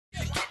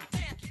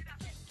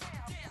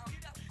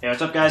Hey,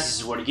 what's up guys, this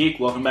is What a Geek.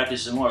 Welcome back to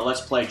some more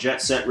Let's Play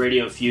Jet Set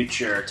Radio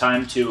Future.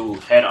 Time to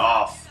head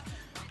off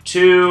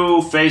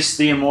to face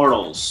the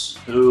Immortals,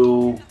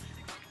 who,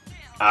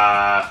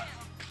 yeah.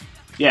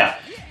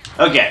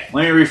 Okay,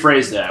 let me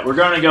rephrase that. We're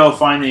going to go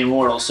find the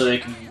Immortals so they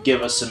can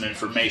give us some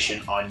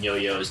information on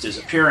Yo-Yo's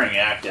disappearing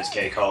act, as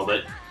Kay called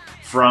it,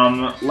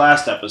 from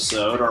last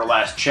episode, or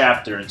last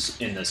chapter in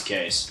this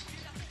case.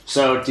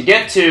 So, to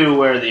get to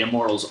where the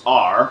Immortals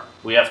are,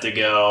 we have to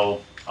go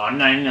on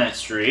 99th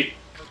Street,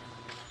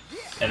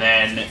 and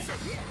then,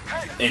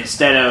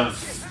 instead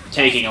of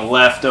taking a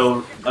left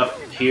up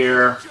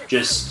here,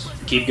 just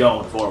keep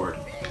going forward.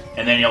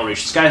 And then you'll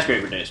reach the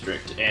Skyscraper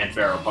District and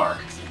Faro Park.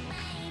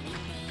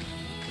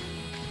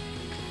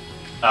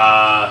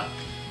 Not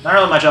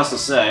really much else to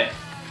say,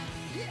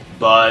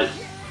 but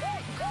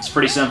it's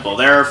pretty simple.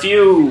 There are a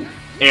few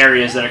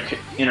areas that are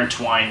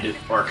intertwined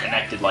or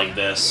connected like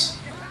this.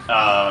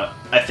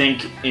 I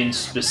think in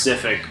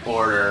specific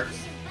order.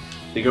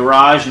 The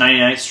garage,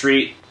 99th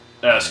Street,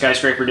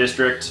 Skyscraper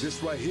District.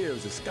 This right here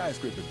is the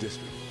Skyscraper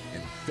District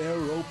in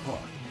Faro Park,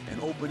 an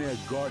open-air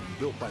garden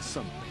built by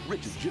some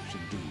rich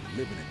Egyptian dude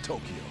living in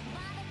Tokyo,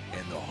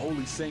 and the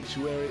holy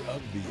sanctuary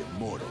of the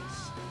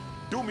Immortals.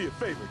 Do me a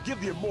favor,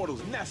 give the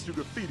Immortals nasty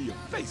graffiti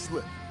a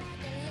facelift.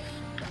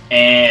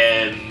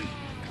 And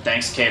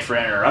thanks, Kay, for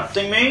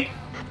interrupting me.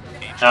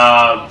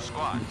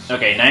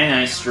 Okay,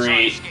 99th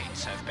Street,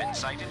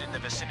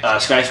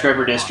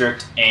 Skyscraper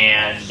District,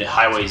 and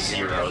Highway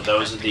 0.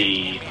 Those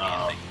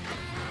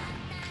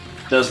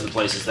are the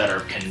places that are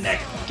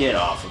connected. Get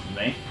off of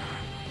me.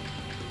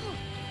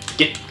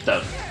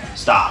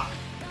 Stop.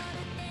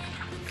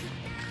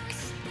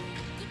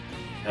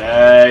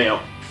 Hey,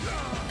 yo.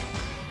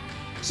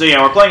 So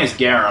yeah, we're playing as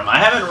Garam. I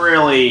haven't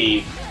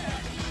really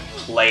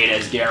played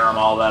as Garam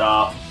all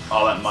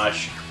that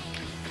much,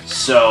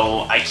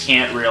 so I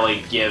can't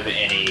really give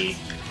any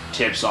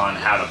tips on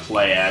how to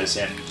play as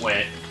him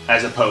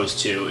as opposed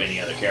to any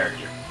other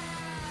character.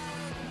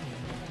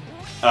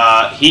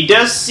 He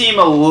does seem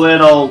a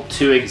little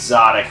too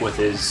exotic with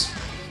his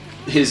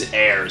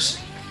airs,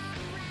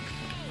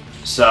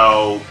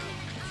 so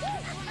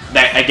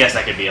I guess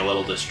that could be a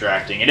little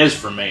distracting. It is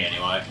for me,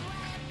 anyway.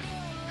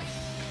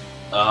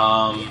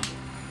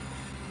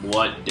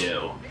 What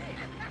do?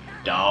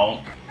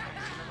 Don't.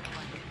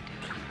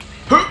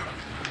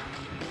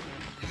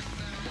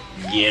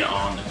 Get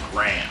on the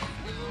ground.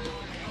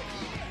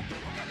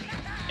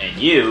 And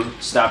you,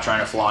 stop trying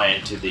to fly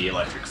into the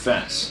electric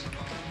fence.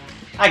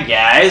 Hi,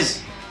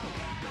 guys!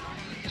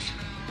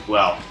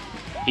 Well,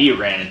 he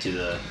ran into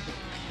the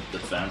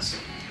fence.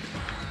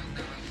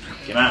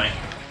 Come at me.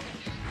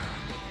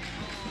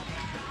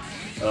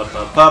 Up,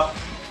 up, up.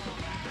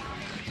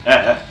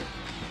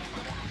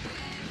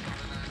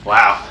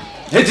 Wow.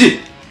 I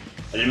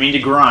didn't mean to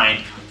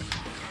grind.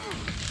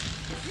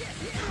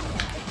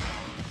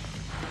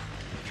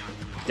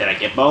 Did I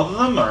get both of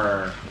them,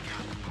 or...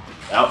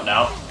 Oh,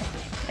 no.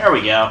 There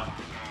we go.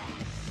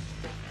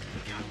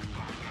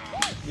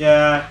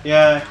 Yeah.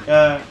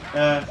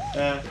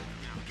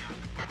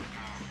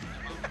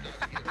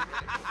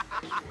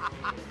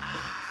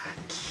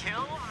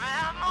 Kill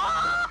them!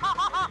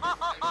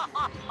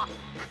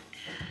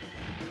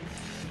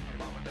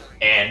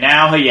 And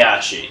now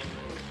Hayashi.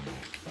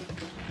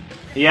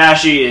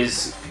 Hayashi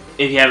is,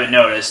 if you haven't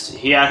noticed,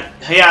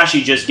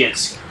 Hayashi just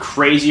gets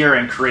crazier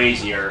and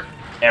crazier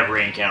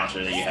every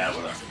encounter that you have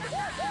with him.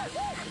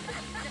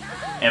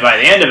 And by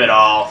the end of it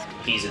all,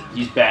 he's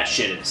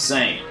batshit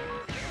insane.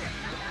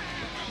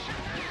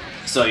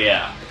 So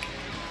yeah,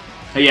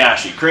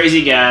 Hayashi,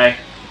 crazy guy.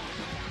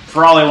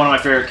 Probably one of my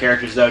favorite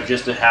characters, though,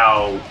 just to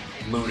how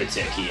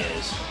lunatic he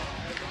is,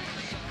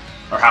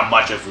 or how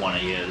much of one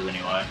he is,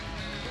 anyway.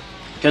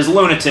 Because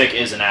lunatic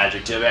is an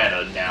adjective and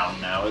a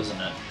noun now,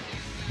 isn't it?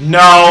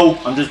 No,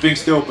 I'm just being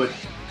stupid.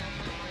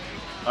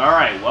 All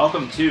right,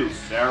 welcome to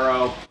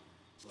Faro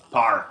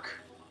Park.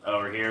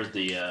 Over here's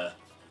the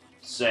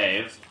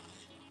save.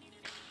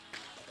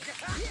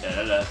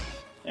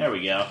 There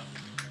we go.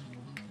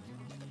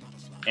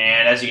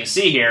 And as you can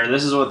see here,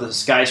 this is what the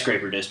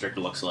Skyscraper District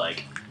looks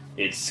like.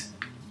 It's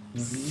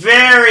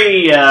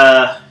very,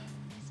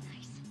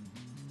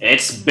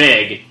 it's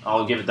big,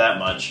 I'll give it that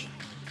much.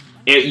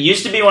 It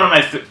used to be one of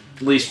my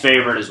least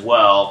favorite as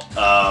well.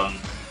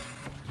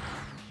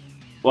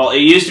 Well, it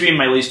used to be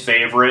my least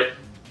favorite,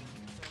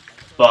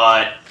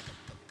 but...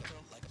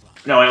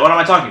 No, wait, what am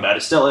I talking about?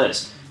 It still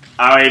is.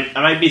 I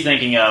might be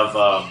thinking of,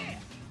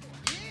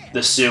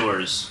 the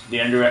sewers,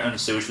 the underground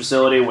sewage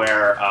facility,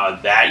 where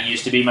that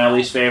used to be my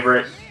least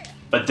favorite,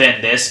 but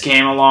then this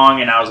came along,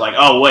 and I was like,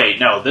 oh wait,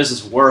 no, this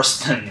is worse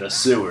than the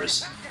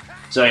sewers.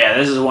 So yeah,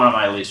 this is one of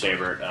my least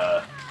favorite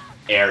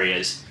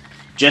areas,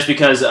 just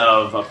because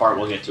of a part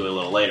we'll get to a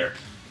little later.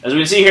 As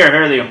we can see here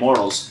are the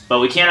Immortals, but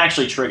we can't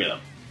actually trigger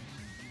them.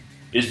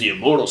 Is the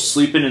Immortals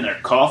sleeping in their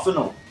coffin,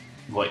 or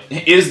wait,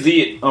 is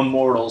the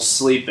Immortals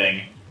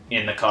sleeping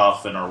in the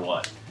coffin, or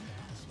what?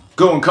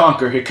 Go and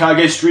conquer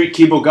Hikage Street,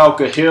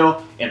 Kibogaoka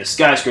Hill, and the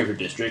Skyscraper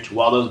District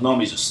while those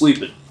mummies are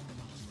sleeping.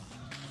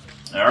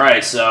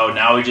 Alright, so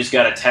now we just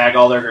gotta tag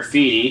all their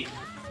graffiti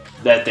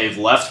that they've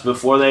left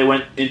before they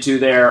went into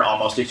their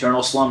almost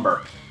eternal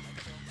slumber.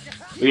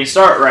 We can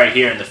start right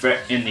here in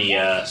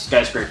the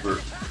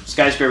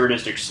skyscraper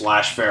district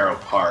 / Pharaoh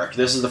Park.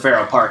 This is the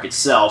Pharaoh Park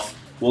itself.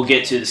 We'll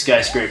get to the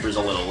skyscrapers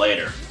a little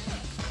later.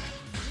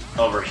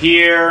 Over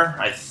here,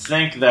 I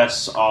think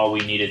that's all we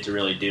needed to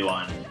really do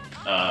on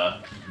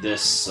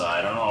this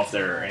side. I don't know if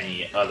there are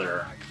any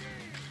other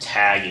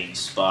tagging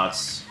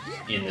spots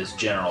in this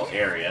general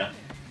area.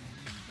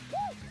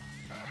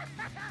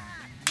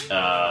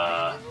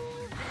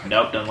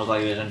 Nope, doesn't look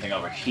like there's anything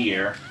over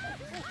here.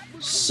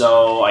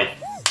 So, I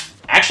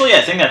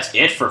think that's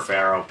it for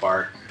Pharaoh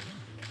Park.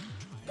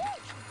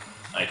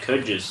 I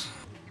could just...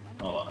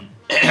 Hold on.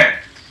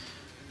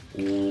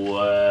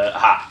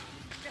 Aha!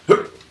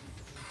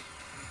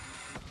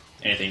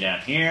 Anything down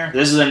here?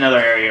 This is another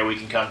area we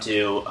can come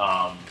to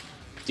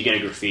get a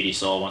graffiti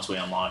soul once we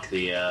unlock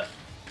the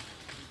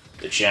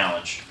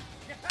challenge.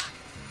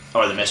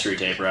 Or the mystery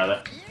tape,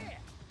 rather.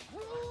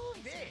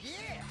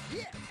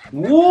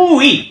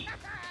 Woo-wee!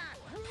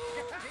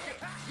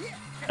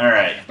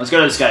 Alright, let's go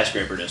to the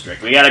skyscraper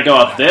district. We gotta go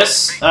up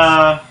this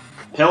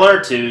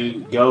pillar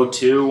to go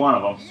to one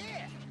of them.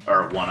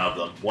 Or one of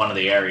them. One of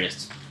the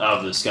areas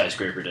of the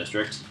skyscraper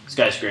district.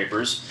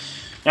 Skyscrapers.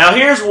 Now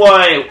here's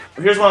one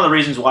of the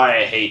reasons why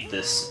I hate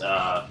this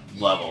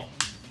level.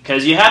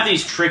 Because you have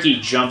these tricky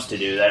jumps to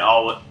do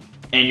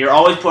and you're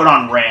always put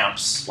on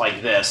ramps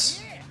like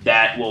this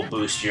that will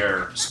boost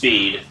your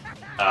speed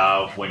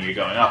when you're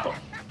going up them.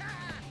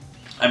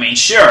 I mean,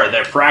 sure,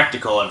 they're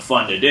practical and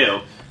fun to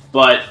do,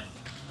 but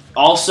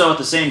also at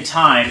the same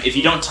time, if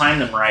you don't time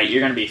them right,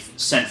 you're going to be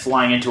sent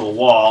flying into a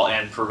wall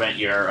and prevent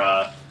your,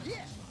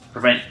 what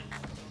am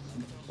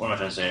I trying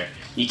to say here?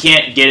 You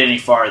can't get any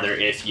farther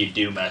if you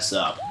do mess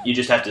up. You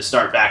just have to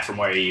start back from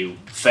where you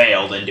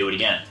failed and do it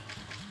again.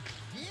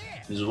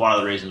 This is one of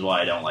the reasons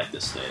why I don't like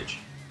this stage.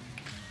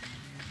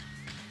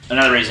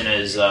 Another reason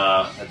is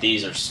that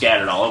these are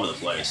scattered all over the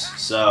place.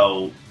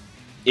 So,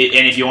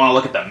 and if you want to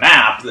look at the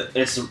map,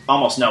 it's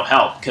almost no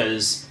help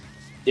because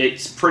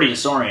it's pretty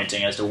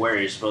disorienting as to where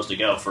you're supposed to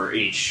go for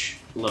each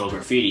little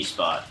graffiti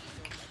spot.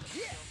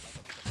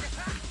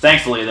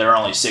 Thankfully, there are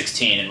only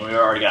 16, and we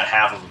already got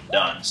half of them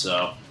done,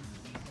 so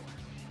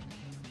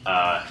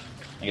I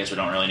guess we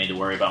don't really need to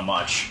worry about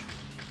much.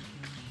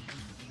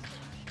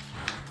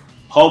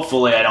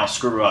 Hopefully, I don't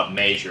screw up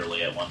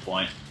majorly at one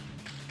point.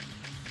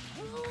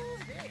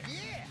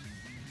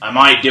 I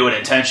might do it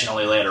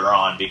intentionally later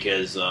on,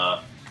 because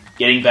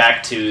getting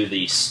back to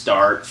the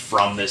start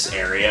from this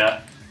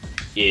area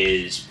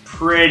is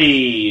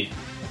pretty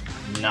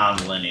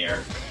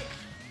non-linear.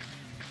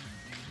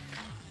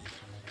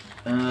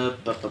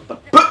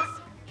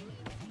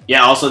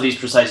 Yeah, also these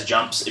precise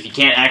jumps, if you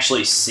can't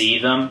actually see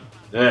them,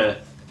 and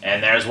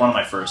there's one of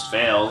my first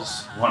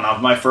fails. One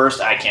of my first,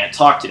 I can't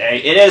talk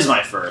today. It is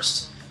my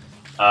first.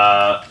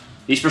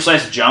 These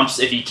precise jumps,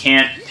 if you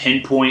can't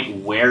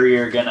pinpoint where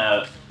you're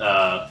gonna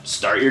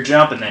start your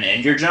jump and then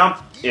end your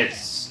jump,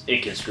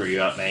 it can screw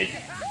you up, mate.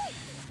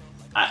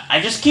 I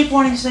just keep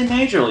wanting to say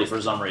majorly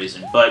for some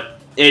reason, but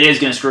it is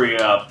gonna screw you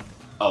up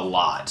a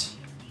lot.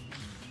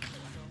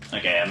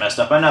 Okay, I messed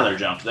up another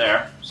jump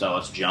there, so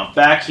let's jump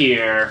back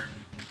here.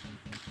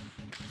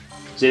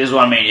 See, this is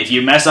what I mean. If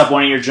you mess up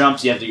one of your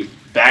jumps, you have to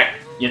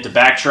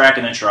backtrack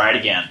and then try it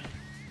again.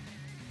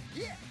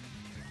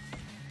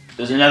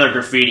 There's another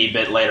graffiti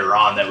bit later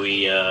on that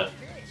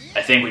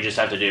I think we just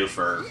have to do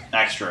for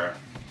extra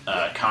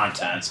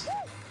content.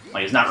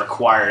 Like, it's not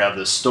required of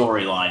the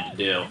storyline to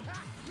do.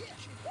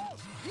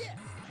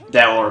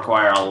 That will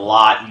require a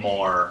lot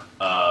more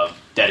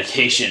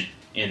dedication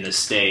in this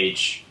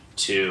stage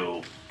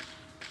to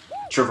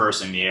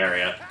traversing the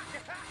area.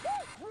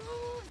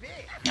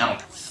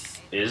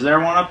 Is there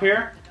one up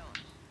here?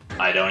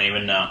 I don't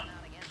even know.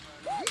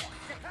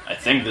 I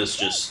think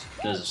this is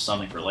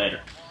something for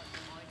later.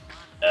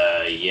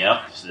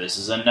 Yep, this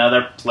is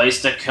another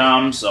place to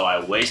come, so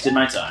I wasted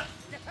my time.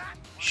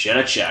 Should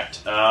have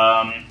checked.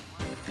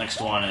 Next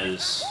one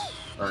is,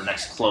 or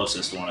next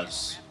closest one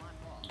is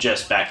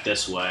just back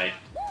this way,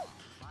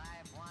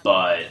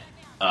 but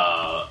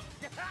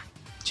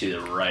to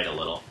the right a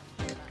little.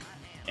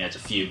 And it's a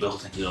few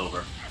buildings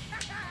over.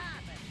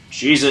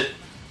 Cheese it.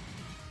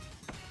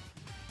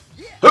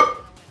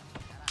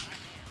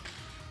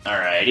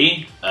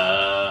 Alrighty.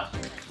 A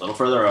little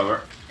further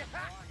over.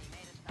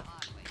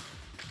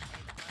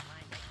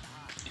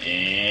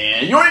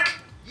 And yoink!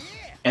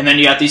 And then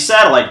you got these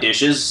satellite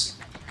dishes.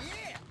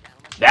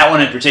 That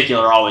one in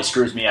particular always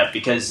screws me up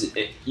because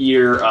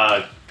you're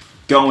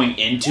going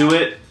into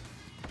it,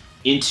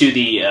 into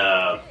the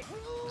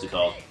what's it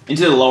called?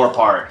 Into the lower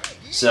part.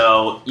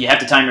 So you have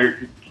to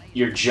time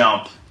your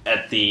jump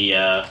at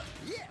the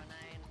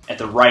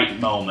right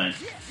moment.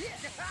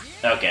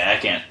 Okay,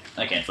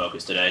 I can't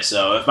focus today.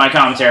 So if my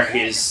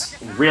commentary is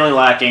really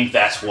lacking,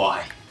 that's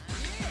why.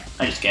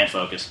 I just can't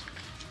focus.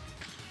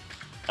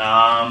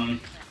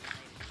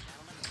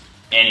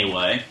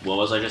 Anyway, what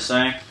was I just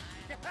saying?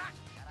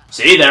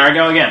 See, there I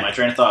go again. My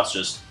train of thought's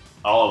just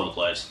all over the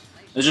place.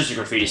 There's just a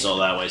graffiti soul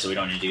that way, so we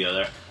don't need to go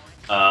there.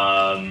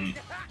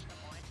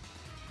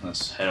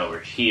 Let's head over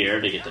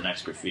here to get the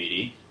next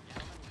graffiti.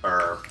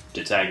 Or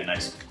to tag the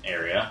next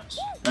area. It's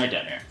right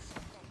down here.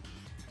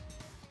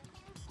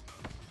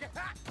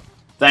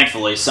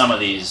 Thankfully, some of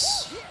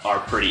these are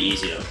pretty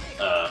easy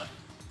to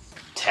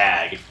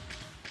tag.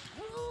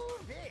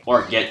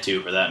 Or get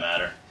to, for that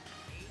matter.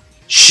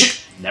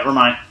 Shit! Never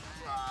mind.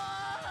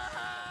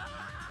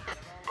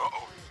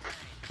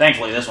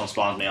 Thankfully, this one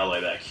spawns me all the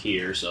way back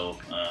here, so...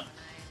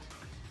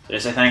 did I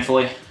say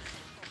thankfully?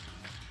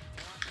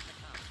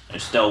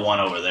 There's still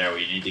one over there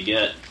we need to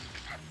get.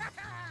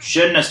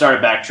 Shouldn't have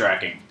started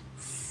backtracking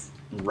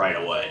right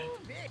away.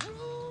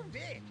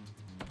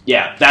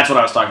 Yeah, that's what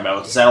I was talking about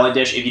with the satellite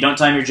dish. If you don't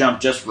time your jump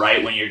just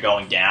right when you're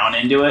going down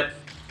into it,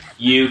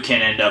 you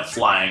can end up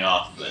flying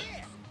off of it,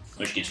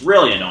 which gets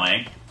really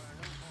annoying.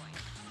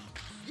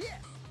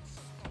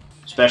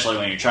 Especially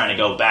when you're trying to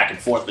go back and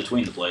forth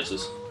between the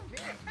places.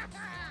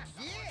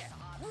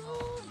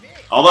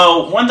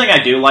 Although, one thing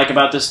I do like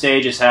about this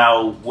stage is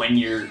how when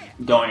you're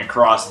going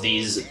across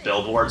these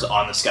billboards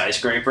on the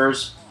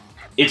skyscrapers,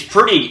 it's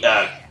pretty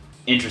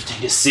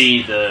interesting to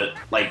see the,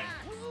 like,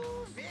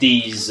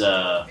 these,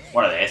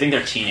 what are they? I think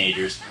they're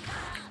teenagers.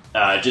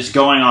 Just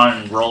going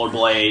on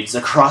rollerblades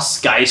across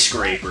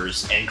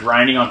skyscrapers and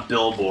grinding on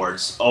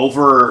billboards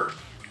over,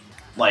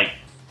 like,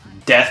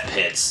 death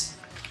pits.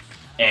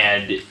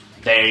 And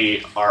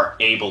they are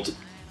able to,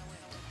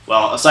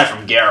 well, aside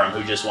from Garum,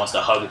 who just wants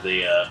to hug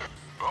the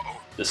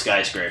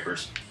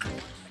skyscrapers.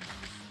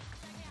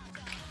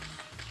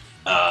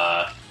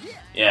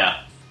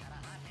 Yeah.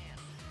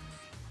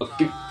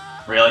 Okay.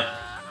 Really?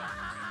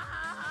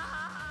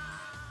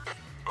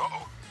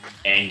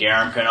 And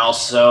Garum can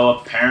also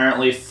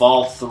apparently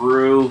fall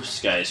through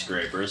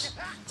skyscrapers.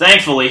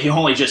 Thankfully, you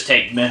only just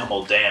take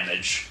minimal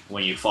damage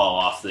when you fall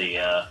off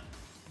the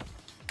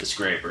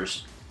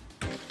scrapers.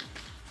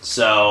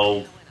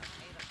 So,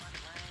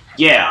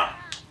 yeah.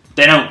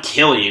 They don't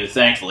kill you,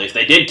 thankfully. If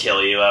they did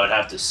kill you, I would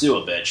have to sue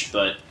a bitch,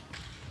 but...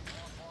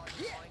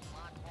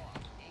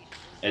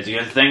 it's a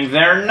good thing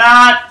they're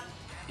not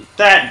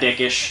that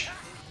dickish.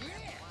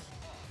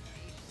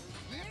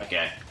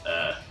 Okay,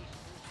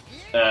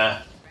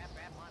 God.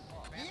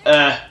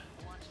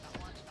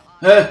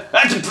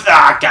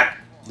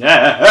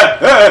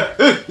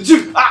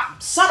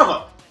 Son of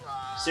a...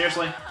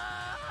 Seriously?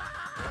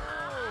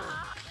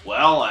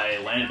 Well, I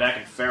landed back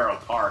in Faro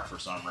Park for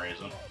some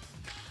reason.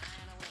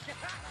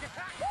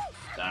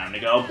 Time to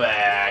go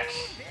back.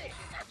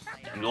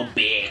 Time to go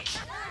back.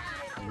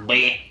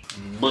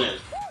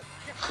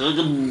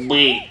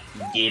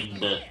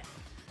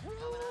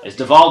 It's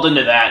devolved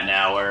into that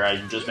now, where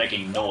I'm just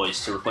making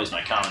noise to replace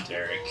my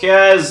commentary.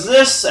 Because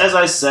this, as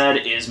I said,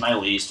 is my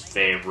least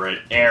favorite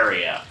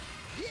area.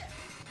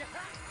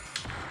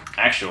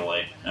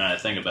 Actually, now that I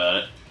think about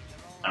it,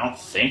 I don't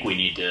think we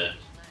need to...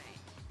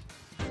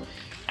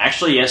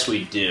 Actually, yes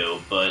we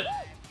do, but...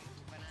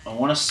 I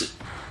want to...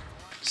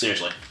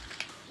 Seriously.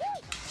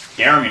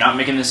 Garum, you're not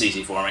making this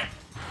easy for me.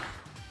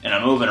 And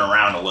I'm moving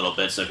around a little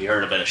bit, so if you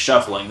heard a bit of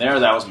shuffling there,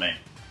 that was me.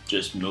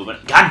 Just moving.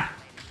 God!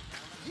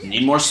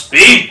 Need more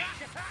speed!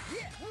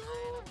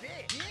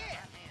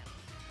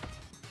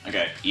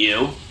 Okay,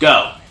 you,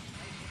 go.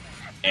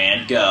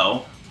 And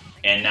go.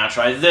 And now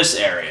try this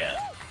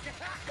area.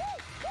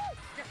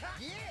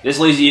 This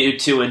leads you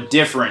to a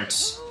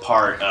different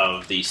part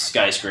of the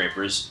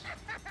skyscrapers.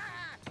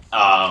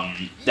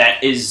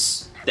 That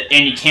is...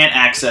 And you can't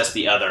access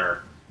the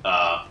other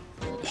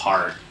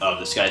part of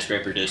the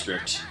skyscraper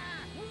district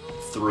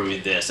through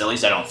this. At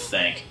least I don't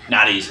think.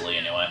 Not easily,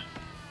 anyway.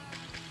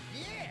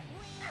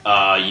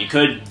 You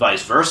could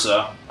vice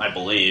versa, I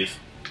believe.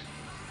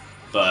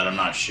 But I'm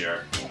not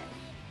sure.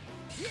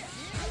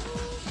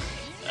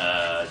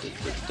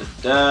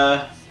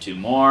 Two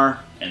more,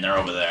 and they're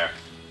over there.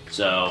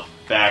 So,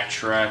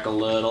 backtrack a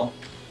little.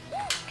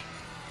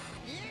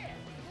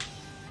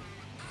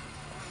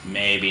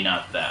 Maybe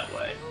not that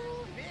way.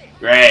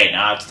 Great,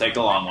 now I have to take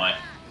the long way.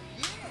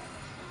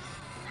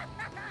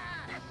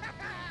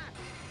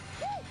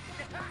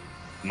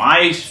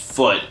 My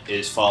foot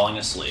is falling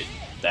asleep.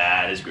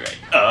 That is great.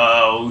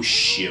 Oh,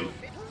 shoot.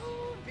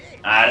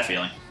 I had a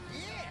feeling.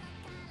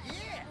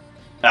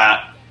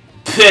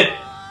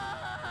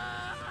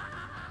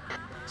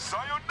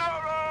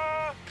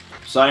 Sayonara!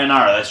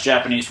 Sayonara, that's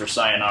Japanese for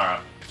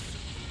sayonara.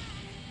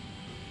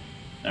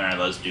 Alright,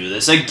 let's do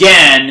this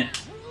again,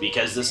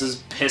 because this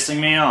is pissing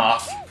me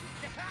off.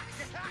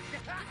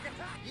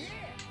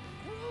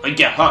 I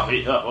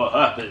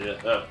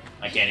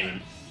can't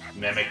even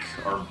mimic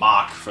or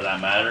mock, for that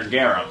matter,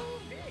 Garum.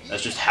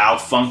 That's just how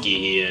funky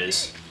he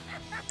is.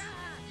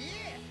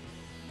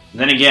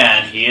 Then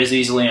again, he is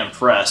easily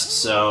impressed,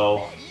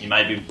 so he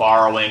might be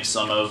borrowing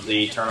some of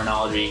the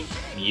terminology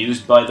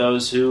used by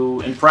those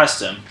who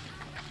impressed him.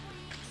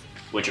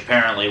 Which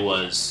apparently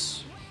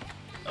was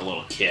a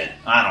little kid.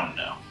 I don't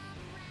know.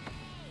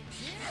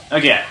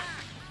 Okay.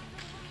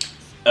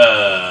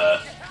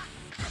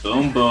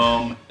 Boom,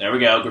 boom. There we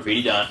go.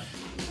 Graffiti done.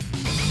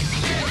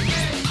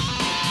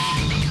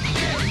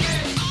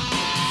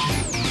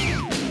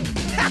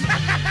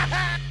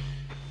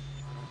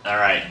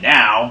 Alright,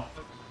 now,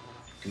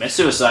 commit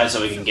suicide so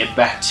we can get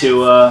back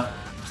to,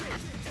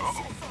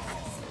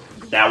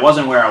 that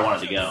wasn't where I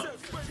wanted to go.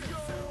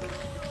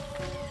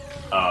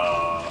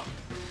 Huh.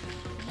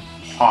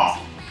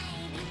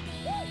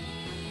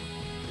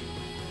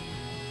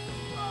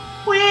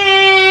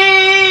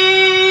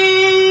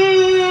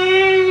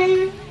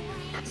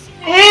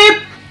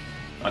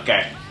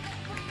 Okay.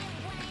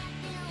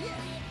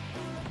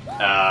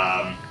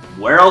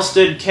 Where else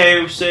did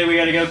Kay say we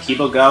gotta go?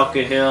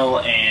 Kibogaoka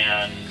Hill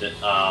and,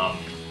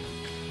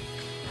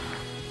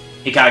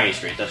 Hikage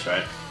Street, that's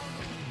right.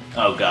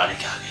 Oh god,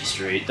 Hikage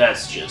Street,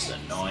 that's just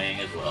annoying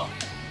as well.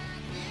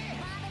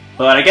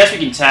 But I guess we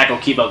can tackle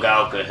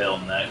Kibogaoka Hill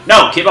next.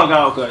 No,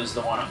 Kibogaoka is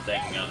the one I'm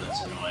thinking of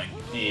that's annoying.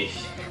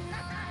 Eesh.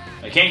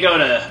 I can't go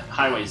to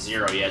Highway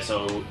 0 yet,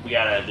 so we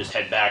gotta just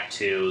head back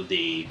to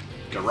the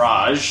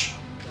garage.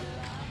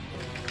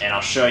 And I'll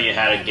show you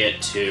how to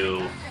get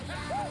to...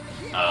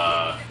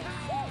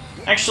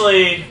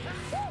 Actually...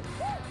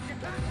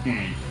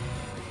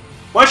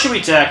 What should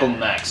we tackle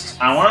next?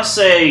 I want to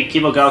say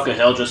Kibogaoka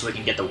Hill just so we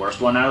can get the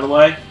worst one out of the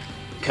way.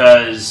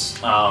 Because,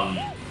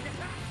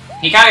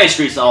 Hikage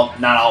Street's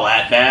not all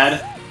that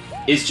bad.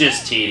 It's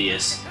just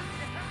tedious.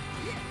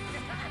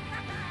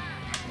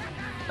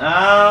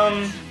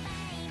 I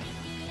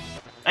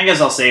guess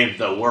I'll save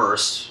the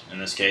worst, in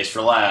this case,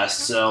 for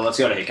last. So let's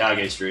go to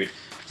Hikage Street.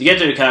 To get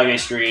to Hikage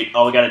Street,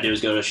 all we gotta do is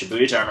go to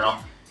Shibuya Terminal.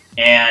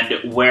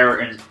 And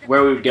where we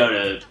would go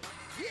to...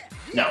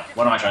 No,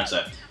 what am I trying to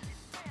say?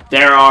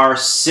 There are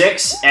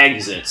 6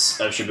 exits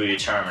of Shibuya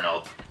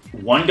Terminal.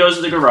 1 goes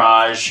to the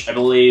garage, I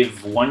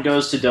believe 1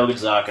 goes to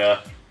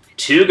Dogenzaka,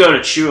 2 go to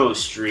Chuo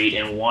Street,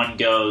 and 1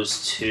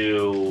 goes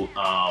to,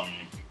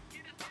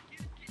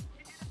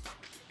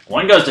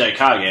 1 goes to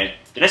Hikage.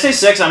 Did I say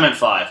 6? I meant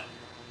 5.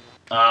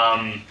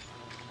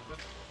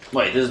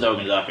 Wait, this is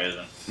Dogenzaka,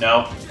 isn't it?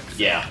 No?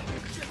 Yeah.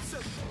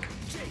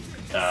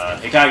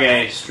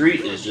 Hikage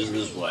Street is just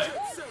this way.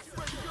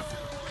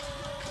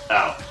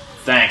 Oh,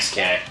 thanks,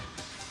 Kay.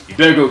 You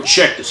better go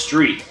check the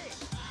street.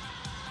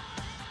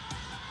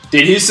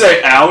 Did he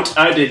say out?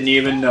 I didn't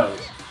even know.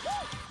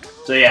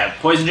 So yeah,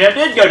 Poison Jam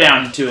did go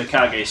down to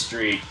Hikage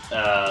Street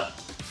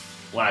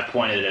when I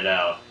pointed it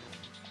out.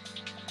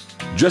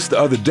 Just the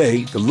other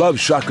day, the love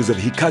shockers of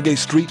Hikage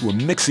Street were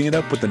mixing it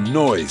up with the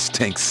noise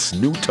tank's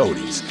new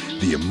toadies,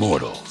 the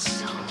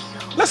Immortals.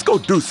 Let's go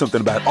do something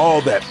about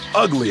all that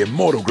ugly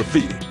Immortal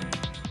graffiti.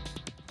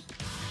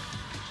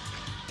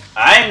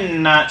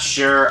 I'm not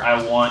sure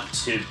I want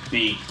to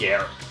be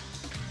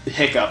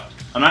Hiccup.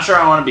 I'm not sure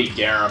I want to be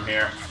Garam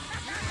here.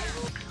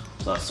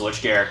 So let's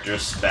switch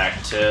characters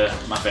back to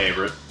my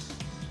favorite.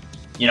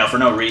 You know, for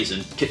no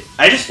reason.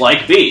 I just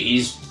like B.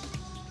 He's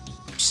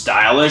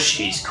stylish,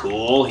 he's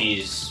cool,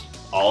 he's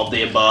all of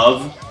the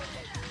above.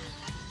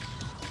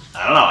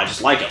 I don't know, I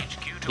just like him.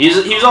 He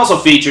was also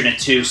featured in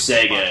 2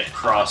 Sega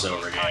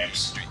crossover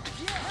games.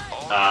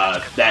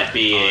 That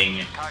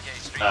being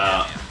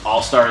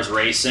All-Stars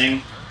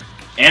Racing,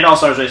 and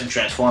All-Stars Racing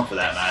Transform for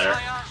that matter,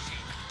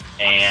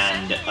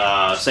 and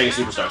Sega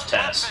Superstars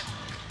Tennis.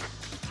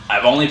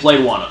 I've only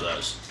played 1 of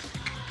those,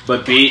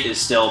 but Beat is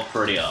still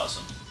pretty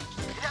awesome.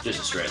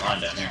 Just a straight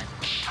line down here.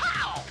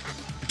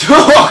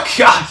 Oh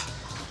god!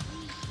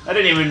 I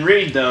didn't even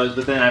read those,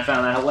 but then I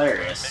found that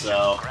hilarious,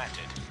 so...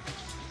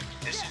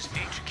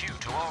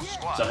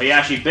 So he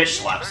actually bitch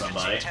slapped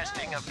somebody.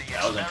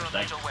 That was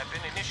interesting.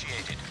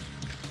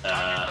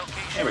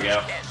 There we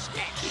go.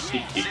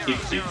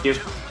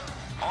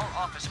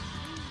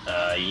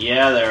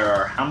 Yeah, there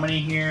are how many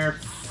here?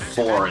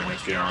 4 in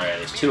this generator.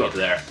 There's 2 up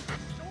there.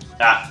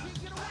 Ah.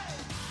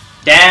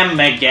 Damn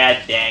my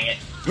god dang it.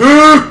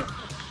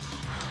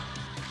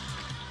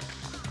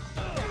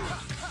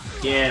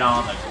 Get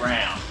on the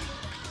ground.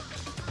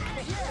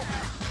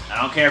 I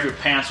don't care if your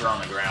pants are on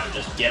the ground,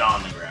 just get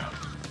on the ground.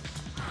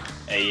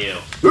 Hey you.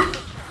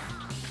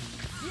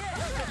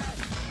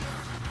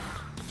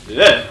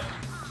 Good.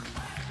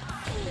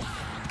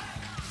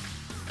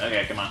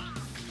 Okay, come on.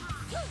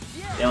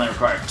 They only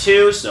require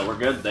 2, so we're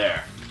good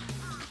there.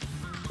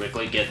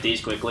 Quickly, get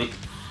these quickly.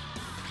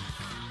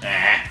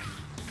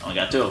 Only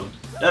got 2 of them.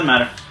 Doesn't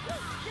matter.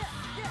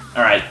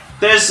 Alright,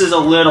 this is a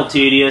little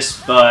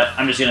tedious, but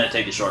I'm just gonna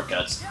take the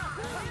shortcuts.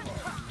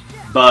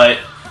 But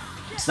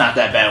it's not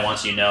that bad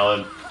once you know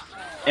it.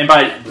 And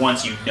by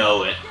once you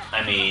know it,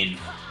 I mean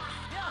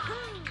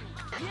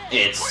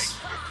it's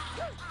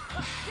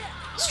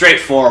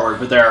straightforward,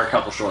 but there are a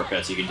couple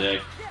shortcuts you can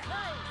take.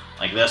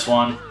 Like this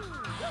one.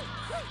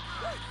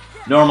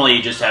 Normally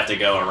you just have to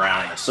go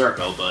around in a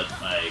circle, but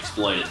I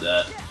exploited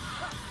that.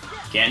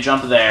 Can't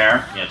jump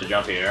there, you have to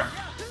jump here.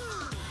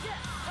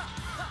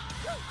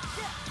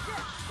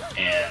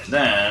 And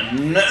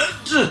then...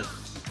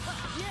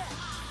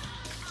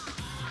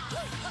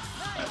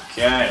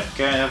 Okay.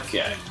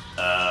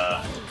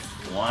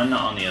 1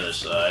 on the other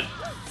side.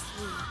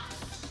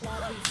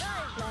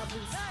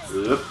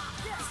 Oop.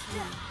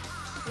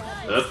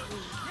 Oop.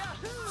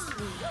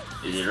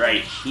 Is it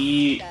right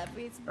here?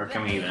 Or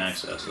can we even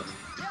access it?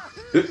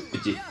 Oop.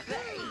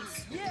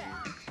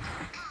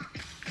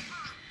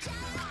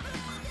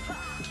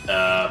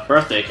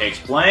 birthday cake's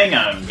playing.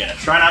 I'm gonna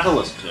try not to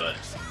listen to it.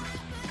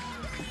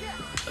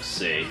 Let's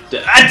see.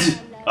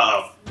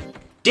 Uh-oh.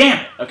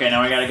 Damn it! Okay,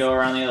 now I gotta go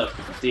around the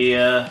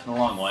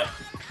long way.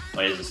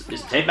 Wait, is the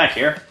tape back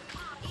here?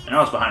 I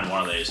know it's behind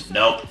one of these.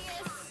 Nope.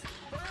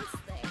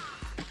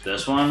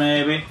 This one,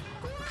 maybe?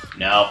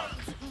 Nope.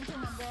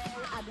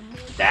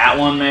 That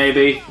one,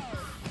 maybe?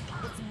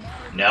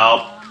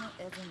 Nope.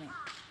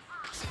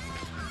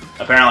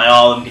 Apparently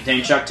all of them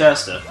contain Chuck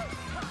Testicles.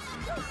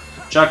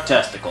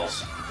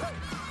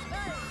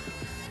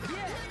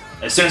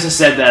 As soon as I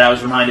said that, I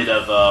was reminded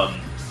of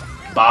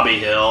Bobby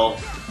Hill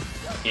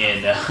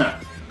in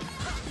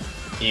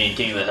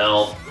King of the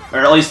Hill. Or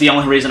at least the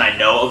only reason I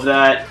know of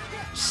that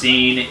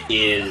scene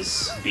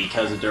is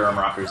because of Durham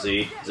Rocker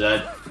Z,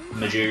 Zed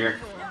Majigger,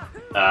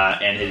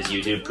 and his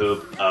YouTube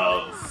poop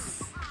of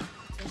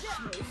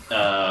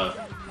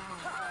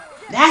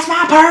that's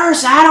my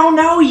purse, I don't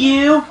know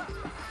you!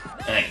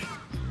 And a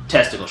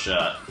testicle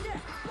shot.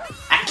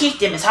 I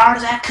kicked him as hard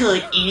as I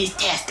could in his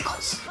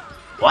testicles.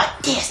 What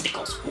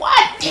testicles?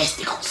 What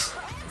testicles?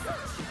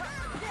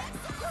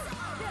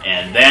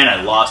 And then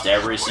I lost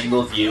every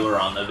single viewer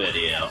on the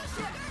video.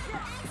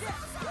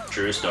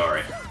 True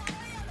story.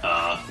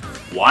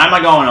 Why am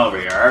I going over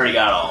here? I already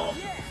got all of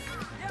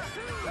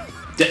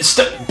them.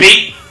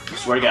 Beat!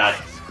 Swear to God.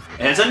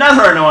 And it's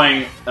another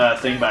annoying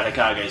thing about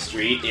Hikage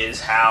Street is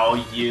how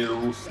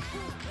you...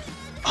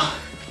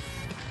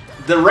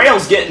 the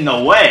rails get in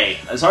the way.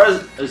 As hard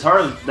as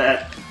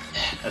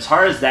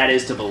that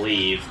is to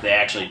believe, they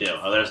actually do.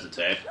 Oh, there's the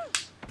tape.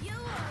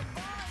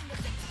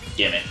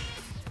 Gimme.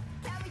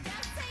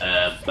 Oh,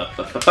 I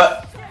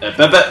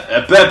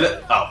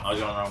was going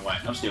the wrong way.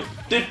 I'm stupid.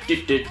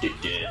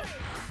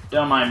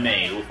 Don't mind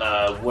me.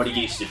 What are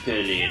you,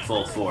 stupidity in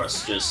full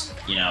force? Just,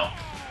 you know,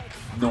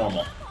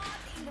 normal.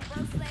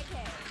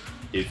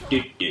 Did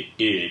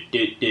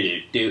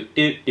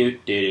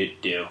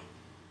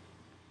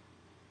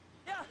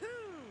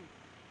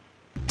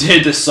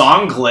the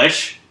song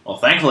glitch? Well,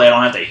 thankfully I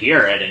don't have to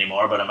hear it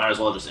anymore, but I might as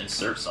well just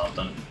insert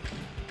something.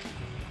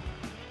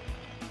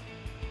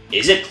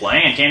 Is it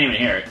playing? I can't even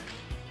hear it.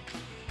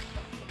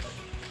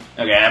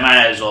 Okay, I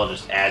might as well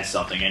just add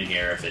something in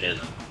here if it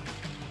isn't.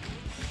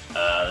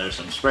 There's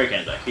some spray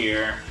cans back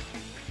here.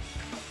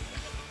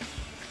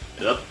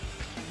 Yep.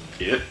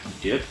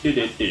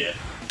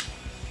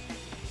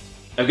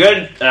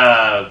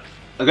 A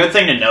good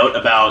thing to note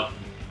about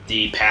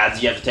the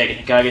paths you have to take in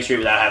Hikage Street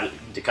without having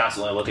to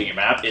constantly look at your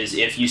map is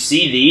if you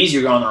see these,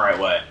 you're going the right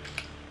way.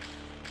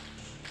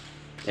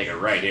 Take it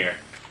right here.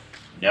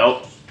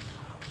 Nope.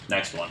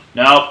 Next one.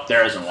 Nope,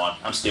 there isn't one.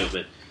 I'm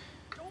stupid.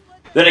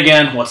 Then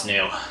again, what's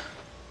new?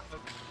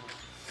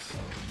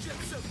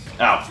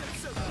 Oh.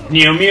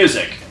 New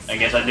music. I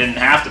guess I didn't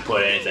have to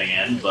put anything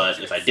in,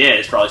 but if I did,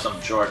 it's probably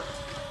something short.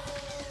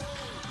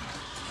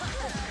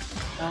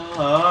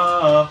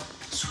 Oh,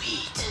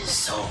 sweet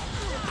soul,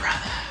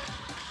 brother.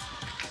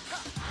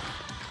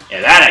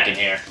 Yeah, that I can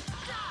hear.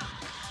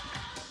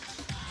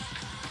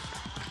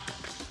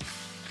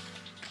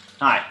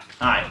 Hi,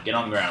 get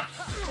on the ground.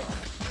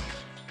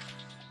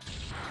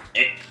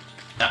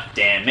 Oh,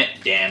 damn it.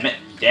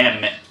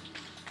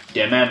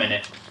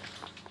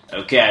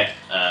 Okay,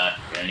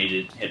 gonna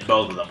need to hit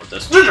both of them with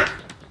this.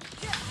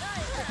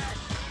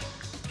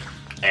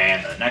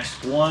 And the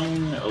next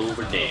one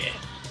over there.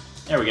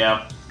 There we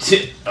go.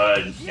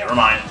 Never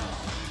mind.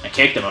 I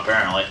kicked him,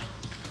 apparently.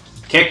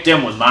 Kicked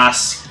him with my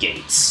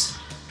skates.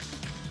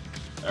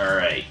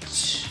 Alright.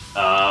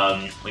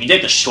 We can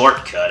take the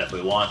shortcut if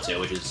we want to,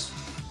 which is...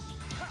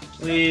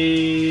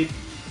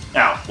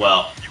 Oh,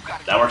 well,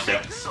 that works too.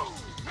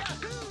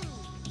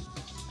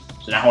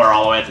 So now we're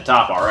all the way at the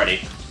top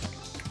already.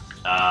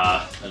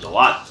 There's a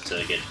lot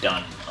to get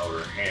done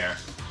over here.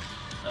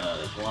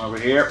 There's one over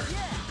here.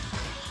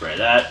 Spray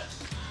that.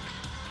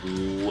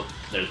 Ooh,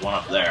 there's one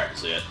up there. I can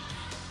see it.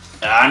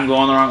 I'm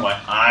going the wrong way.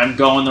 I'm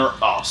going the...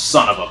 Oh,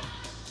 son of a...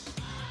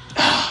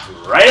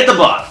 Right at the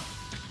bottom.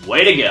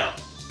 Way to go.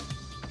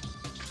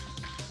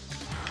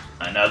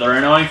 Another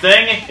annoying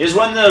thing is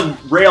when the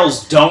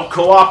rails don't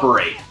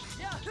cooperate.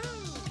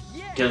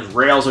 Because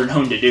rails are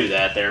known to do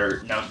that.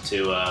 They're known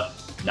to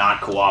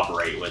not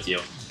cooperate with you.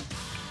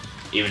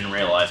 Even in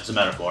real life. It's a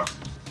metaphor.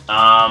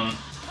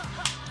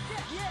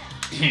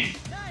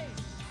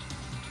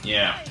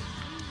 Yeah.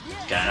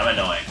 Kind of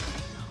annoying.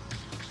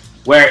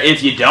 Where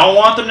if you don't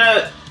want them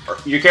to,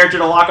 your character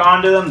to lock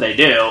onto them, they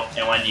do.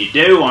 And when you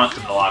do want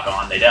them to lock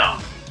on, they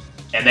don't.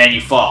 And then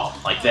you fall.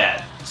 Like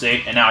that.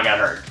 See? And now I got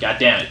hurt. God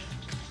damn it.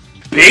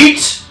 Beat!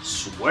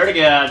 Swear to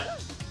God.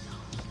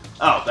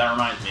 Oh, that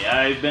reminds me.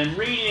 I've been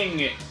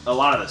reading a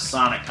lot of the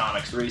Sonic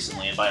comics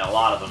recently, and by a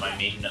lot of them I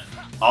mean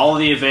all of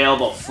the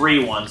available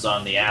free ones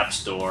on the App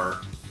Store,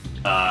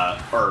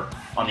 or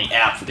on the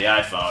app for the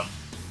iPhone,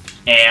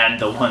 and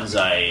the ones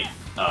I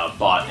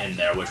bought in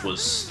there, which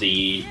was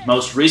the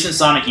most recent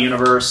Sonic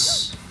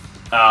Universe,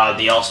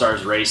 the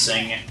All-Stars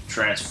Racing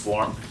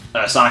Transformed,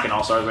 Sonic and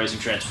All-Stars Racing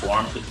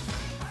Transformed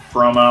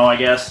promo, I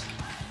guess,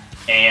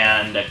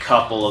 and a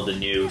couple of the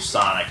new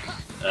Sonic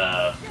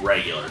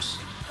regulars.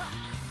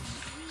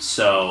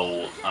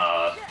 So,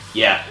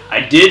 yeah. I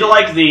did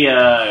like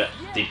the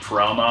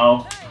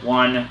promo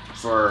one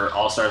for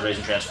All-Stars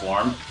Racing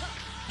Transform,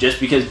 just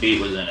because Beat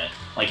was in it.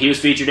 Like, he was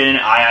featured in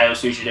it, II was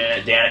featured in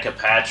it, Danica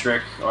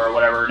Patrick, or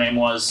whatever her name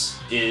was,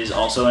 is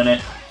also in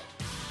it.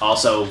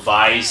 Also,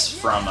 Vice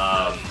from,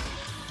 I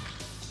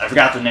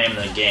forgot the name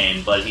of the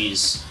game, but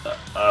he's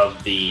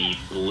of the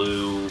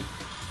Blue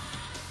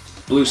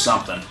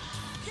something.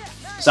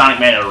 Sonic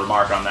made a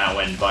remark on that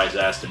when Vice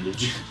asked him to,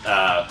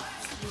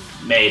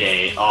 made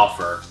a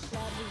offer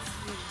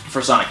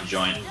for Sonic to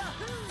join.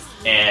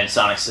 And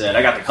Sonic said,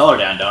 I got the color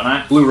down, don't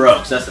I? Blue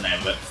Rogues, that's the name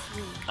of it.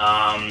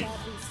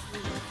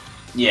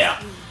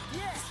 Yeah.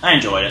 I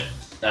enjoyed it.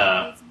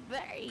 I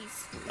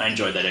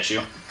enjoyed that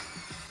issue.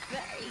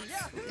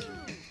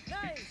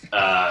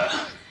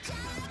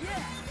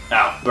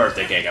 Oh,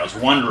 birthday cake. I was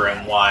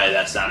wondering why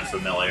that sounded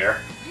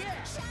familiar.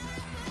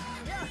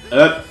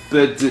 You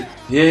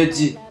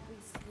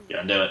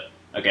don't do it.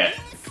 Okay,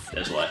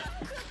 this way.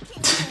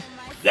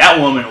 That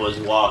woman was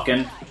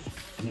walking.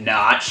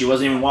 Not. She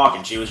wasn't even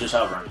walking. She was just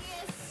hovering.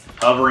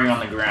 Hovering on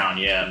the ground.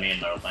 Yeah, me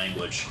and their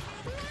language.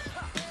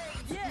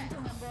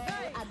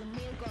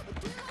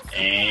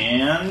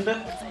 And...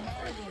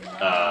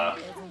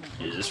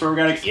 is this where we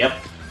gotta... Yep.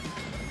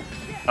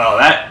 Oh,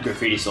 that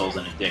Graffiti Soul's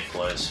in a dick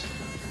place.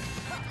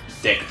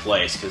 Dick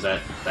place, because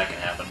that can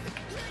happen.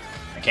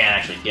 I can't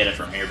actually get it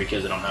from here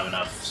because I don't have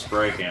enough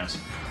spray cans.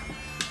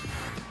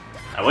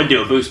 I would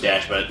do a boost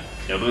dash, but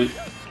no boost.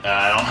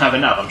 I don't have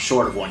enough. I'm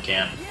short of one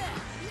can.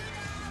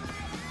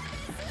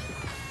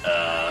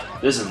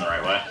 This isn't the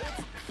right way.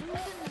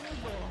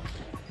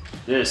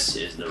 This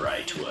is the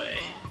right way.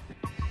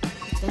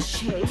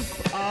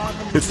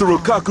 It's the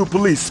Rokaku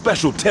Police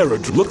Special Terror.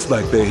 Looks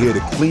like they're here to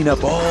clean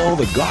up all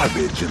the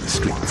garbage in the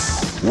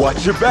streets.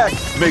 Watch your back.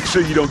 Make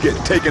sure you don't get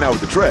taken out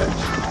with the trash.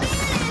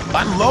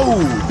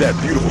 Unload that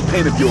beautiful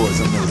paint of yours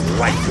on those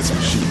lifeless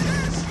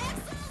machines.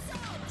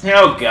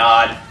 Oh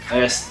god,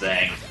 this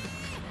thing.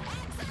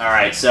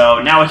 Alright,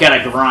 so now we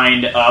gotta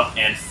grind up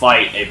and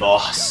fight a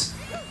boss.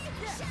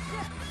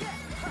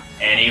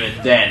 And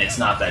even then, it's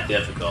not that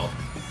difficult.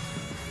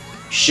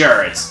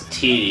 Sure, it's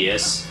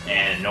tedious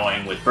and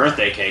annoying with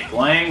birthday cake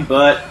playing,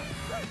 but...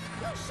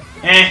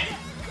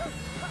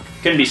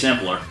 couldn't be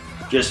simpler.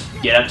 Just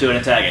get up to it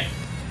and tag it.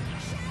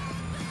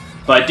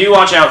 But do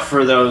watch out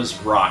for those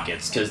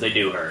rockets, because they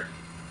do hurt.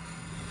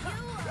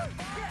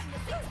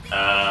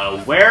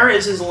 Where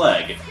is his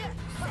leg?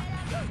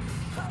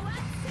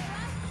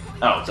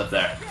 Oh, it's up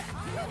there.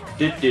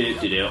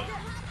 Do-do-do-do-do.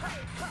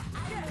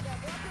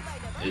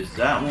 Is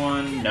that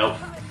one? Nope.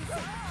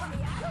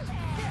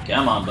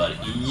 Come on, buddy.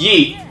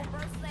 Yeet!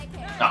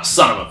 Oh,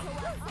 son of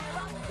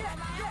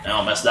a...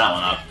 I'll mess that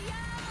one up.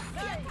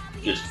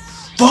 Just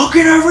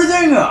fucking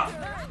everything up!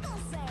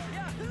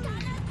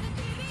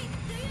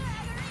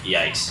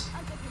 Yikes.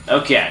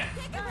 Okay.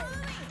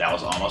 That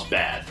was almost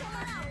bad.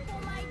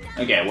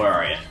 Okay, where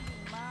are you?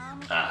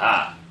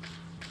 Aha.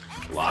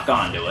 Lock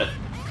onto it.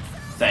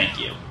 Thank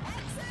you.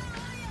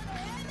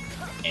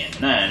 And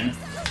then...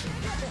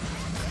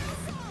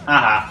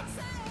 Aha.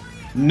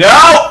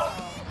 No!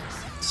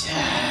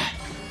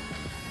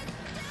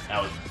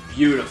 That was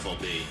beautiful,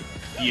 B.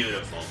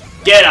 Beautiful.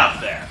 Get up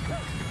there!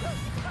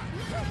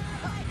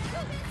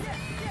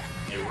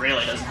 It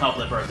really doesn't help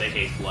that birthday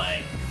cake's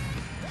playing.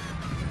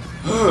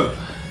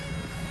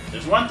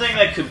 There's one thing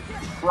that could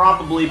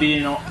probably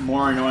be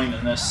more annoying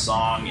than this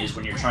song is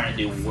when you're trying to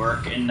do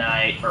work at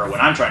night, or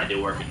when I'm trying to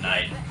do work at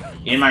night,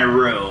 in my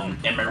room,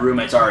 and my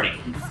roommate's already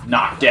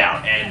knocked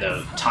out, and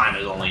the time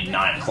is only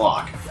 9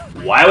 o'clock.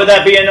 Why would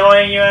that be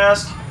annoying, you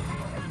ask?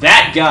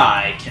 That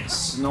guy can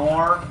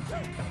snore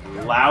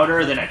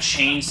louder than a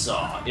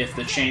chainsaw if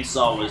the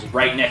chainsaw was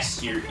right next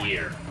to your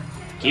ear.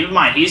 Keep in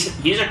mind, he's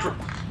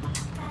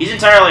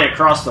entirely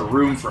across the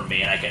room from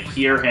me, and I can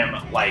hear him,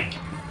 like...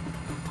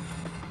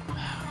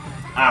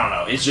 I don't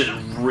know, it's just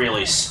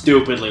really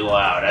stupidly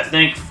loud. I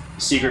think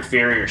Secret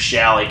Fury or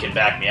Shally can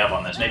back me up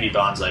on this. Maybe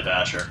Bonsai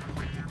Basher.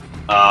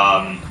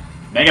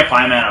 Mega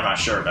Pie Man, I'm not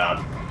sure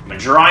about.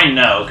 Majorai,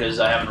 no, because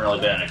I haven't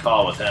really been in a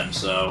call with him,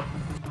 so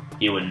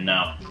he wouldn't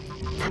know.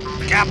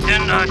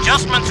 Captain,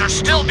 adjustments are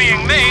still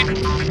being made.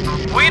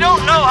 We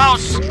don't know how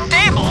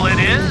stable it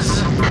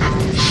is.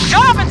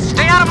 Shut up and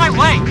stay out of my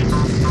way.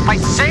 If I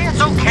say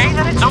it's okay,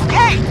 then it's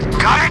okay.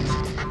 Got it?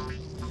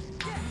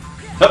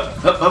 Hup,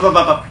 hup, hup, hup,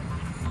 hup, hup.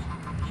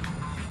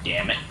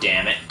 Damn it,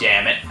 damn it,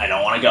 damn it. I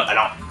don't want to go.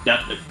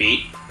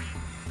 Beat.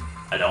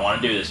 I don't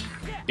want to do this.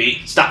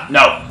 Beat, stop.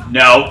 No,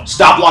 no.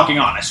 Stop locking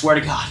on. I swear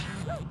to God.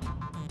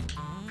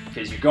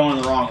 Because you're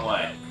going the wrong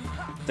way.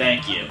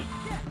 Thank you.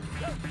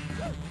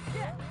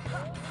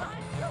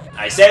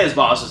 I say this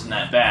boss isn't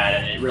that bad,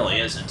 and it really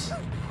isn't.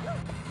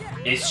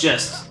 It's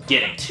just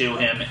getting to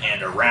him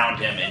and around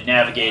him and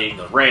navigating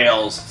the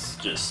rails. It's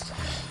just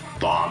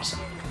bombs.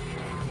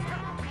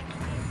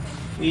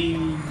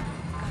 Oh,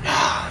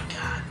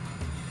 God.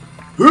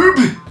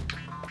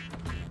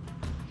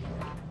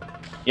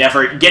 Yeah,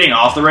 for getting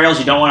off the rails,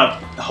 you don't want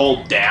to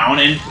hold down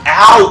and...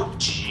 Ow!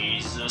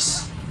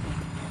 Jesus.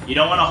 You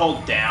don't want to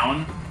hold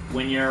down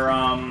when you're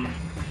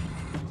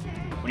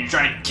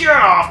trying to get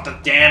off the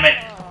damn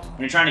it,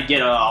 when you're trying to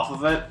get off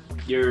of it,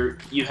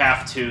 you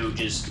have to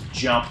just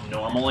jump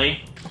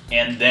normally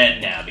and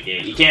then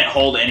navigate. You can't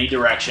hold any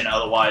direction,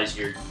 otherwise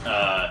you're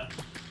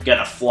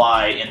gonna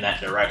fly in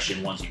that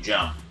direction once you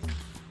jump.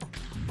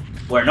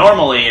 Where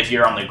normally, if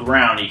you're on the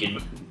ground, you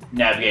can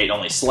navigate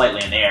only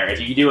slightly in the air. If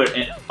you do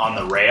it on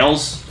the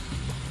rails,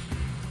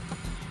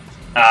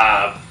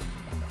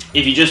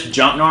 if you just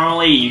jump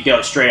normally, you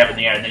go straight up in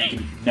the air, and then you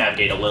can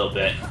navigate a little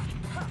bit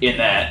in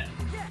that,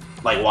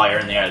 like while you're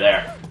in the air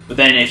there. But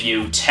then if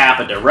you tap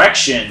a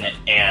direction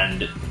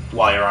and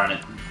while you're on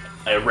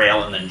a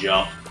rail and then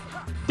jump,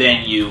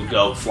 then you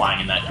go flying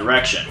in that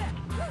direction.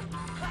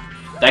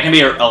 That can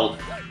be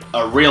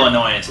a real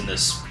annoyance in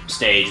this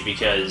stage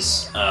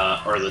because,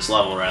 or this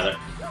level rather,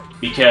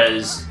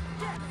 because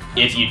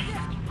if you,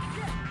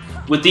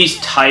 with these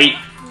tight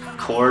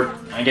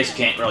I guess you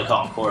can't really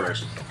call them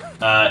quarters,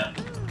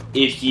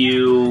 if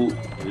you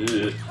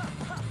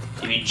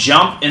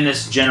jump in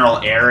this general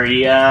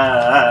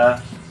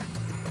area,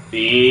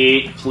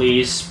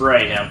 please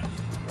spray him.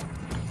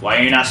 Why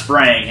are you not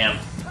spraying him?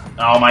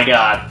 Oh my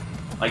god.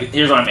 Like,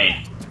 here's what I mean.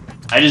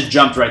 I just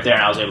jumped right there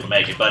and I was able to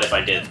make it, but if I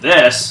did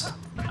this,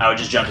 I would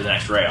just jump to the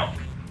next rail.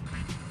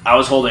 I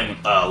was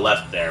holding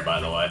left there,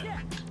 by the way.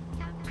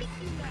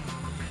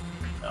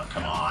 Oh,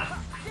 come on.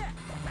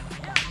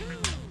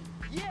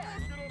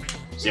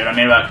 See what I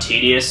mean about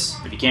tedious,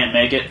 if you can't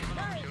make it?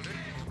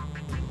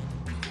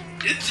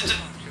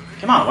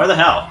 Come on, where the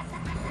hell?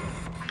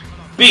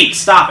 Beat,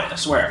 stop it, I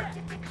swear.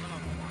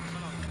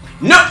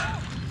 No!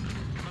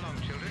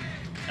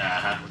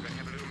 Uh-huh.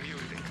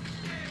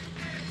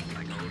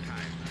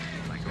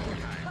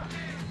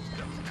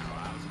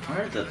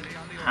 Where the...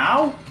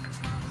 How?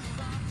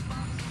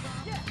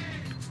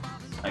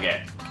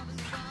 Okay.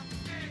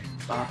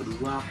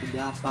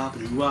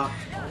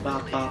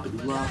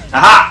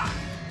 Aha!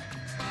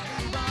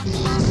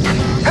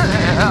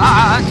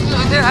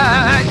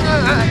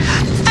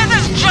 This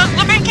is just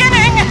the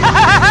beginning!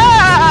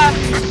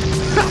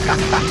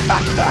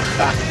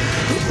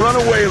 Run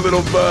away,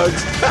 little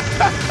bugs.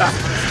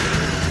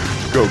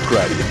 Go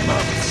cry to your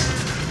mamas.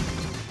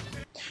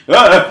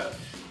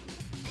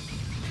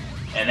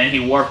 And then he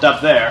warped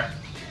up there.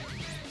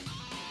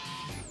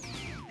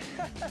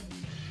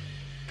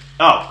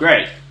 Oh,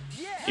 great.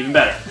 Even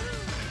better.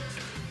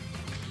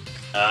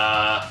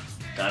 Time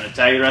to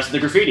tell you the rest of the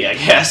graffiti, I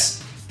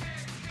guess.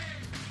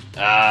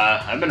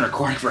 I've been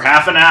recording for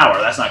half an hour.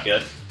 That's not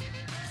good.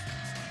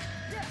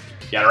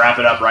 Gotta wrap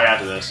it up right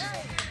after this.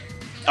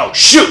 Oh,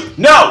 shoot!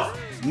 No!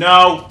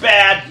 No!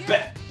 Bad!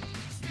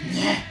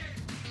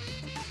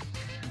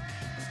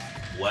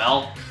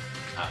 Well,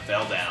 I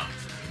fell down.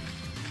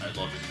 I'd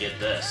love to get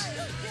this.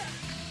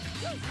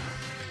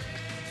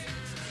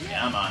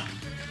 Come on.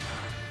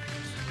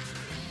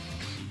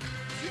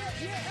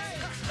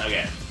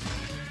 Okay.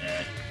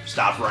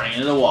 Stop running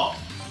into the wall.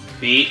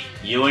 Beat,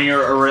 you and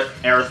your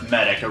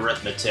arithmetic,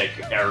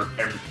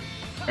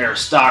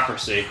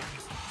 aristocracy.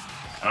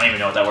 I don't even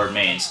know what that word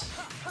means.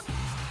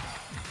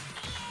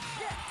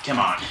 Come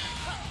on.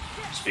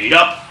 Speed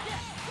up.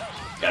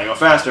 Gotta go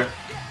faster.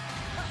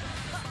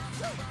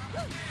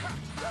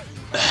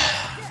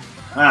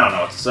 I don't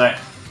know what to say.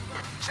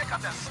 Check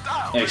out that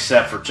style.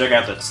 Except for check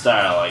out that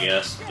style, I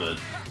guess. But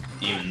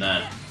even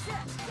then.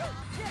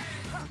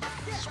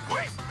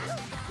 Sweet.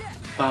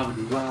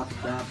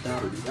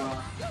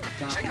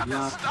 Check out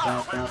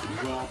that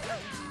style.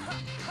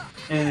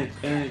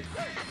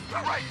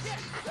 Alright.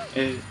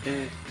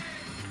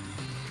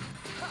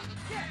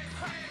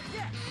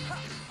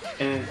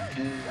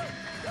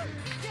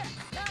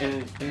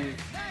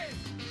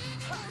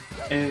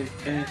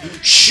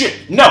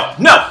 Shit! No!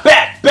 No!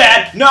 Bad!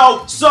 Bad!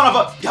 No! Son of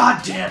a...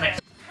 God damn it!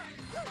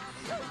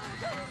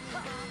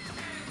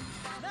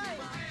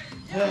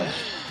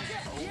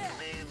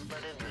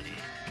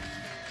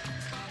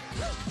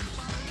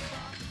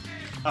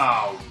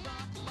 Oh,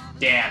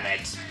 damn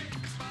it.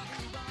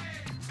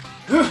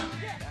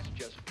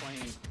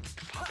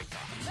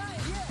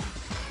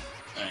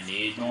 I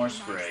need more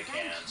spray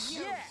cans.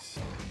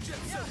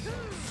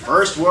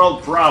 First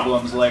world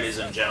problems, ladies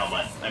and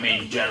gentlemen. I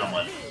mean,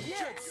 gentlemen.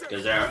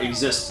 Because there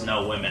exists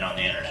no women on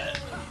the internet.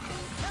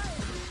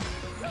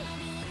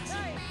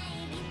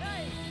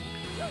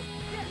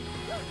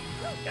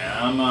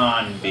 Come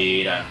on,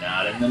 Beat. I'm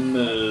not in the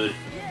mood.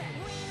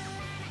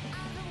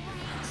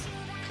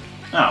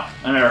 Oh,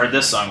 I've never heard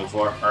this song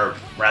before. Or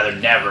rather,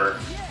 never.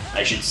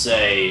 I should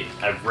say,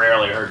 I've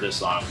rarely heard this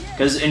song.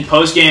 Because in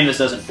post-game, this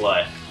doesn't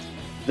play.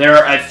 There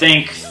are, I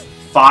think,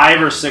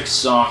 5 or 6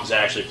 songs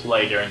that actually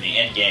play during the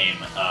end-game,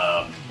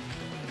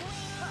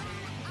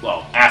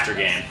 well,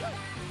 after-game.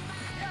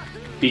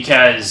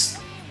 Because,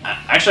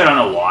 actually I don't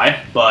know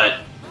why,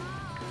 but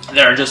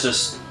there are just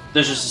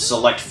there's just a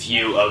select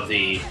few of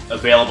the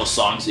available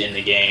songs in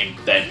the game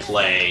that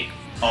play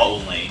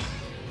only.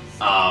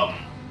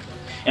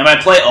 And by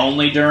play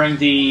only during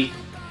the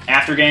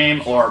after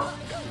game, or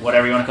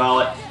whatever you want to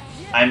call it,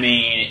 I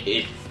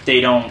mean,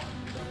 they don't...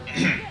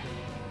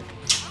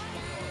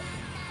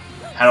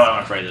 how do I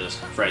want to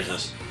phrase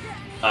this?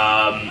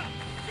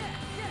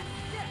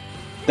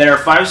 There are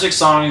 5 or 6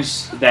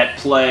 songs that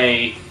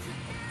play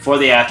for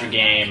the after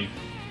game,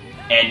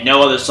 and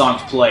no other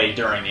songs play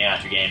during the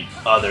after game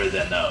other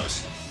than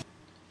those.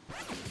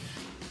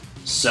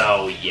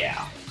 So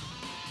yeah,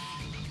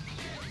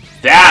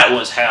 that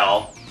was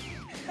hell.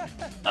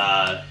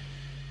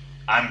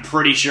 I'm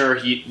pretty sure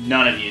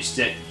none of you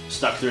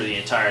stuck through the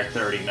entire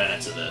 30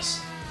 minutes of this.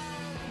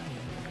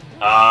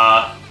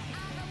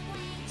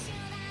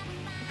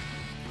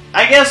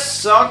 I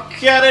guess I'll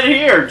cut it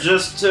here,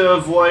 just to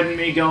avoid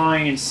me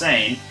going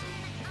insane.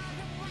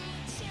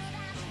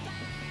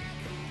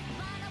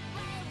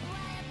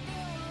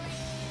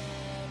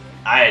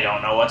 I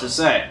don't know what to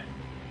say.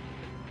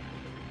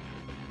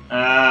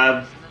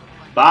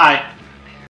 Bye.